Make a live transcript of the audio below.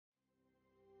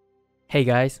Hey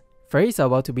guys, Freya is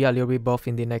about to be a little bit buff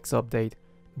in the next update,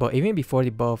 but even before the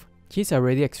buff, she's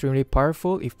already extremely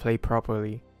powerful if played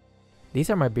properly. These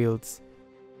are my builds.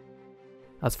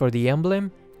 As for the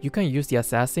emblem, you can use the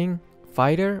assassin,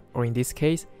 fighter, or in this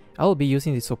case, I will be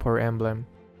using the support emblem.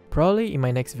 Probably in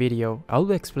my next video, I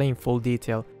will explain in full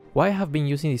detail why I have been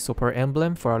using the support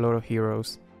emblem for a lot of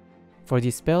heroes. For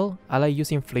the spell, I like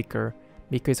using flicker,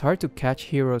 because it's hard to catch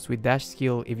heroes with dash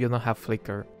skill if you don't have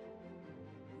flicker.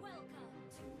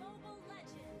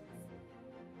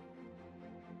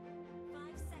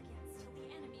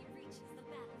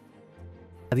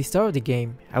 At the start of the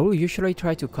game, I will usually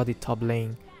try to cut the top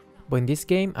lane, but in this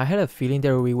game I had a feeling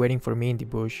they will be waiting for me in the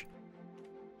bush.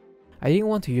 I didn't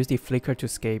want to use the flicker to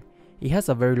escape, it has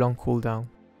a very long cooldown.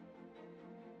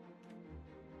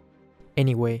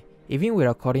 Anyway, even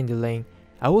without cutting the lane,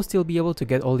 I will still be able to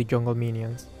get all the jungle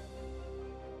minions.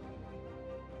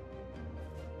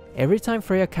 Every time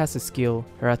Freya casts a skill,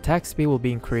 her attack speed will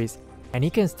be increased, and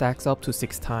it can stack up to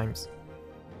 6 times.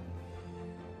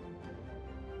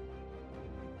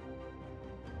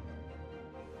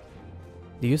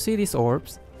 Do you see these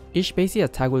orbs? Each basic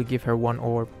attack will give her 1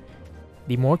 orb.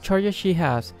 The more charges she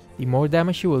has, the more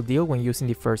damage she will deal when using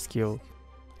the first skill.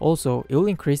 Also, it will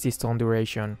increase the stun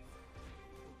duration.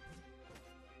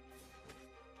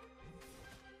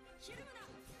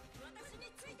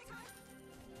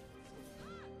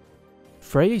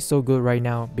 Freya is so good right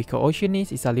now because all she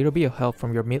needs is a little bit of help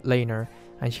from your mid laner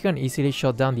and she can easily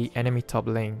shut down the enemy top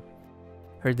lane.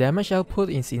 Her damage output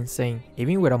is insane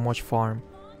even without much farm.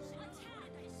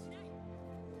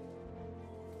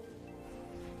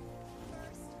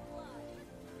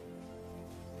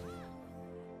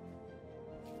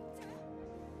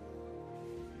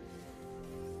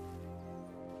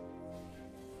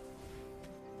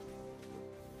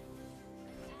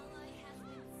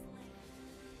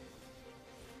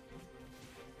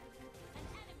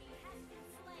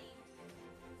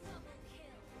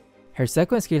 Her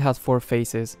second skill has 4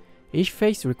 phases, each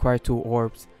phase requires 2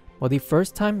 orbs, but the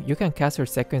first time you can cast her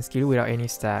second skill without any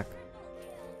stack.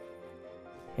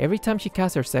 Every time she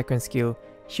casts her second skill,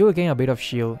 she will gain a bit of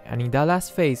shield, and in that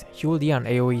last phase, she will deal an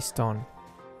AoE stun.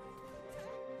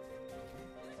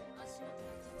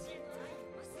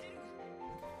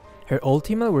 Her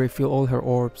ultimate will refill all her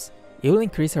orbs, it will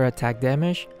increase her attack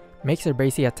damage, makes her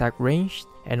basic attack ranged,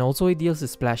 and also it deals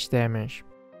splash damage.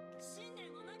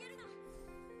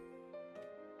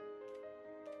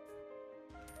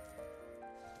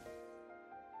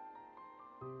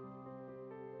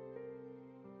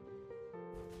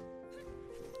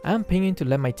 I am pinging to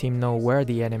let my team know where are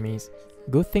the enemies.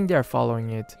 Good thing they are following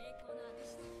it.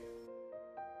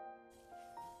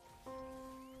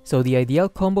 So the ideal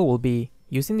combo will be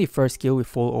using the first skill with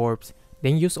full orbs,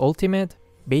 then use ultimate,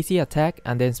 basic attack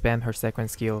and then spam her second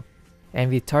skill.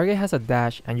 And if the target has a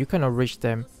dash and you cannot reach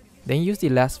them, then use the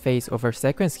last phase of her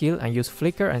second skill and use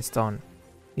flicker and stun.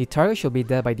 The target should be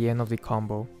dead by the end of the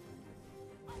combo.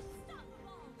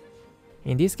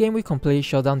 In this game we completely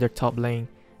shut down their top lane,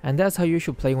 and that's how you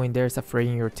should play when there's a Freya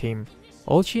in your team.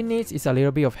 All she needs is a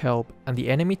little bit of help, and the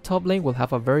enemy top lane will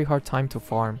have a very hard time to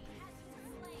farm.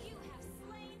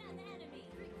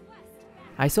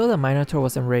 I saw that Minotaur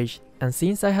was enraged, and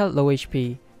since I had low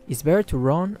HP, it's better to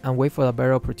run and wait for a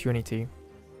better opportunity.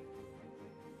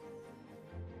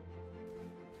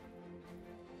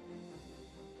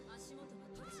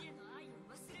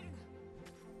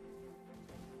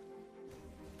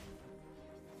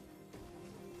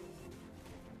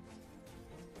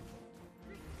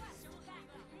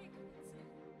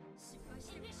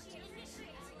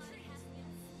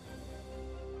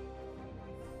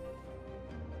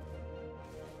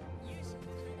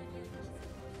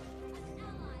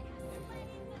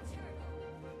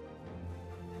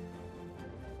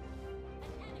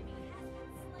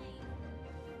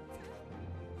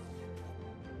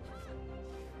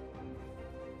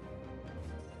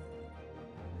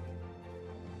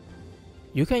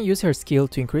 You can use her skill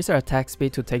to increase her attack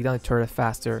speed to take down the turret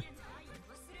faster.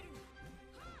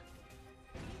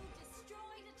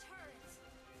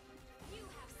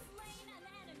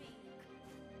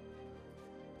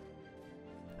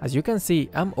 As you can see,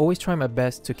 I'm always trying my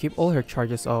best to keep all her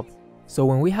charges up, so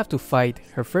when we have to fight,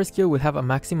 her first skill will have a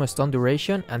maximum stun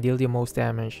duration and deal the most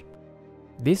damage.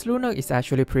 This Luna is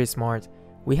actually pretty smart,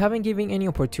 we haven't given any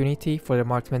opportunity for the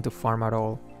marksman to farm at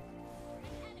all.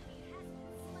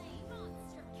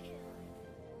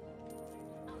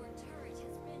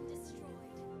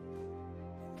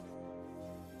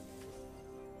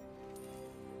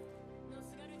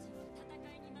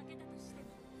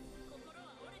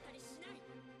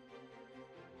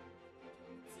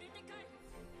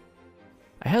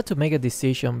 I had to make a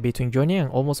decision between joining an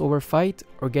almost over fight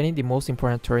or getting the most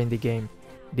important turret in the game,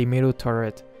 the middle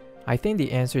turret. I think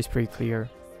the answer is pretty clear.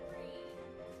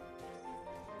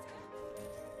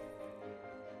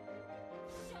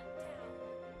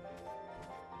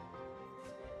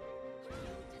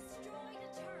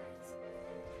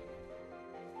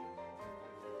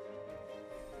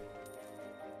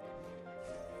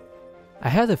 I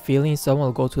had a feeling someone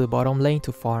will go to the bottom lane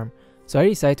to farm, so I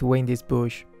decided to wait in this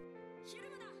bush.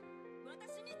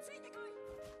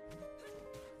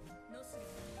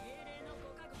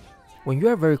 When you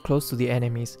are very close to the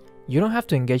enemies, you don't have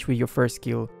to engage with your first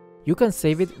skill. You can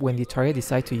save it when the target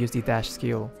decides to use the dash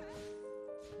skill.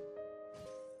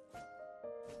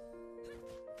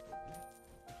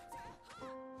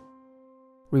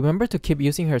 Remember to keep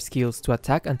using her skills to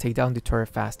attack and take down the turret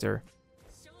faster.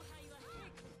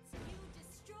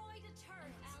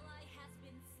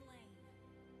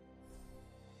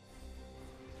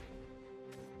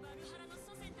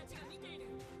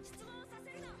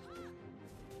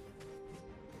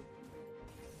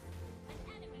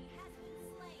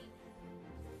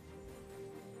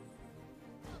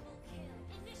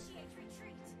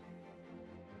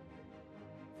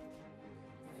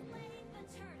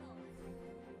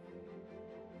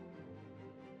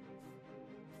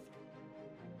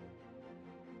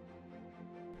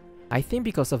 I think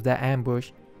because of that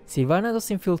ambush, Sylvana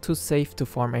doesn't feel too safe to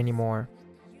farm anymore.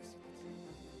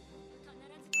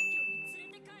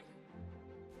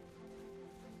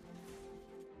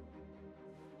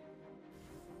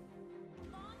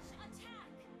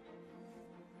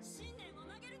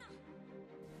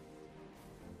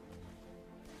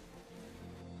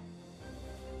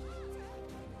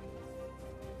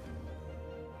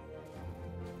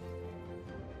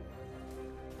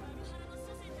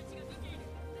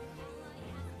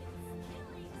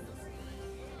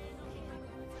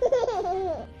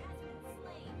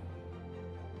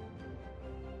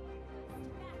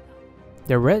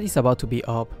 The red is about to be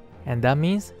up, and that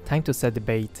means time to set the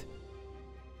bait.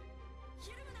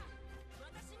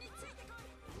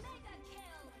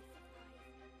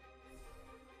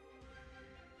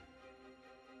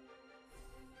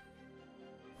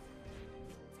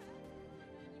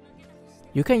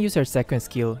 You can use her second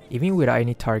skill even without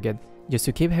any target, just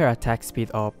to keep her attack speed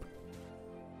up.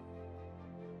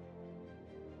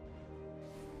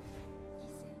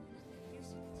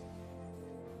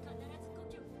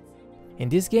 In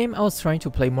this game I was trying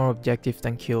to play more objective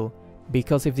than kill,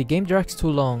 because if the game drags too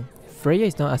long, Freya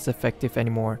is not as effective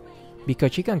anymore,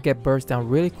 because she can get burst down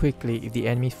really quickly if the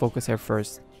enemies focus her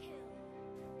first.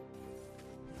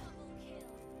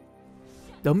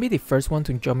 Don't be the first one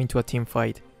to jump into a team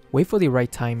fight, wait for the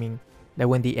right timing, like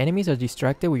when the enemies are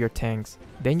distracted with your tanks,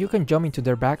 then you can jump into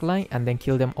their backline and then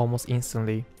kill them almost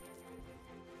instantly.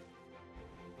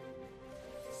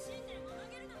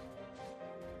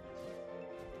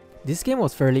 This game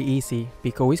was fairly easy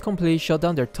because we completely shut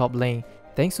down their top lane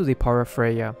thanks to the power of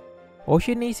Freya. All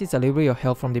she needs is a little bit of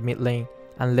help from the mid lane,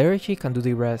 and Lerachi can do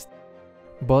the rest.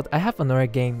 But I have another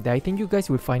game that I think you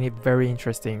guys will find it very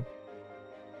interesting.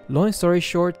 Long story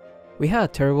short, we had a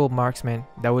terrible marksman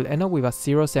that will end up with a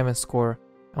 0-7 score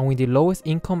and with the lowest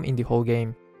income in the whole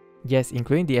game. Yes,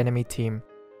 including the enemy team.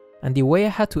 And the way I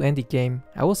had to end the game,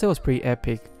 I would say was pretty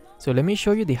epic, so let me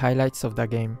show you the highlights of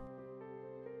that game.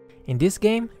 In this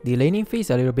game, the laning phase is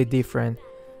a little bit different.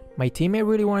 My teammate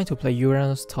really wanted to play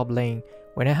Uranus top lane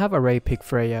when I have already picked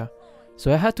Freya,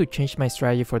 so I had to change my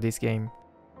strategy for this game.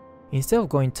 Instead of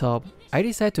going top, I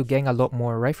decided to gank a lot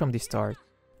more right from the start,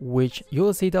 which you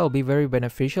will see that will be very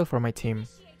beneficial for my team.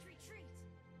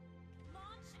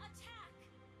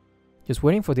 Just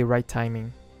waiting for the right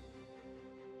timing.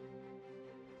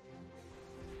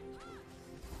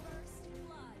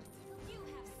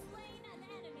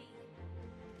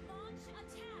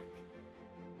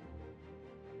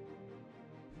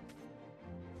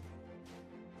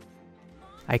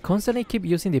 I constantly keep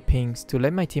using the pings to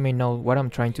let my teammate know what I'm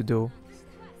trying to do.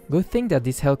 Good thing that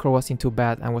this Hellcrow wasn't too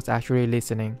bad and was actually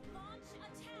listening.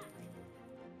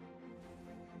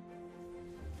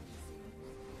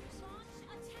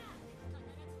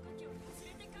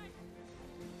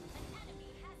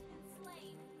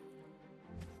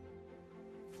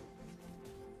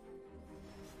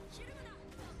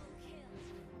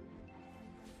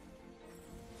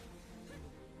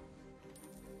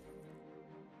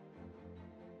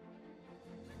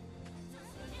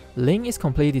 Ling is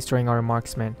completely destroying our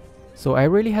marksman, so I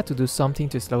really had to do something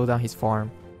to slow down his farm.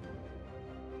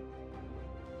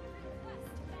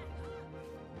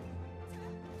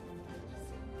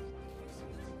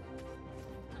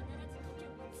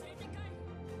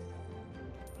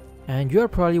 And And you are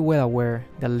probably well aware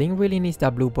that Link really needs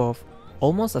that blue buff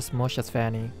almost as much as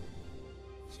Fanny.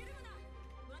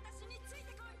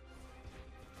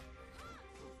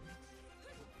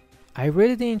 I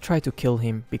really didn't try to kill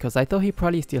him because I thought he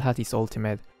probably still had his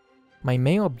ultimate. My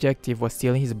main objective was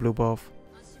stealing his blue buff.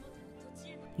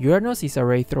 Uranus is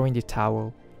already throwing the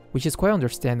towel, which is quite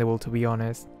understandable to be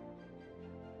honest.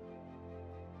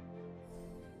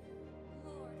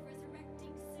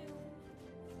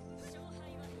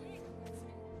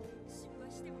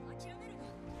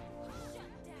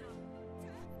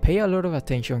 Pay a lot of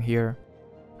attention here.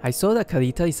 I saw that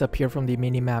Karina disappeared from the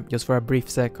minimap just for a brief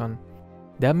second.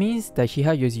 That means that she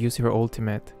had just used her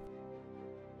ultimate.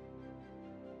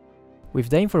 With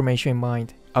that information in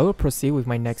mind, I will proceed with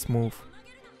my next move.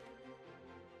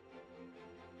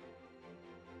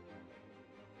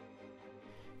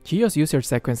 She just used her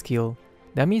second skill.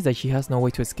 That means that she has no way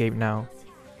to escape now.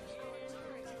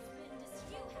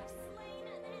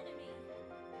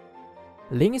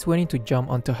 Link is waiting to jump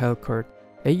onto Hellcourt.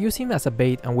 They use him as a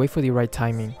bait and wait for the right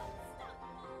timing.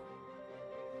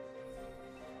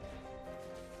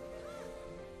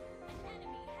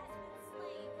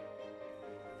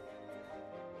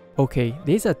 Okay,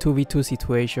 this is a 2v2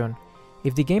 situation.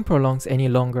 If the game prolongs any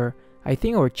longer, I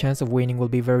think our chance of winning will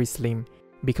be very slim,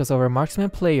 because our marksman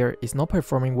player is not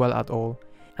performing well at all,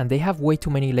 and they have way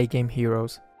too many late game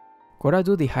heroes. Gotta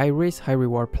do the high risk, high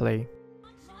reward play.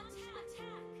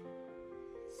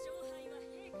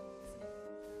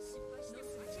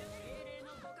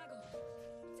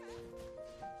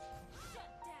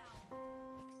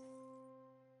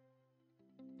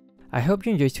 I hope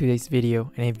you enjoyed today's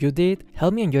video, and if you did,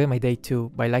 help me enjoy my day too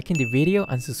by liking the video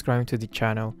and subscribing to the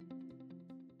channel.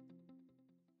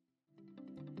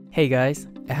 Hey guys,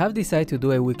 I have decided to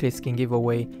do a weekly skin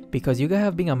giveaway because you guys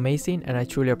have been amazing and I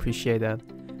truly appreciate that.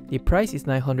 The price is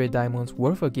 900 diamonds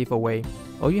worth a giveaway.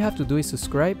 All you have to do is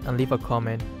subscribe and leave a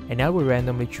comment and I will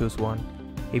randomly choose one.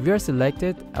 If you are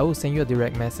selected, I will send you a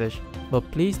direct message,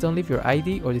 but please don't leave your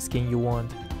ID or the skin you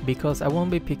want because I won't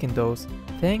be picking those.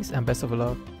 Thanks and best of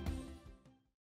luck.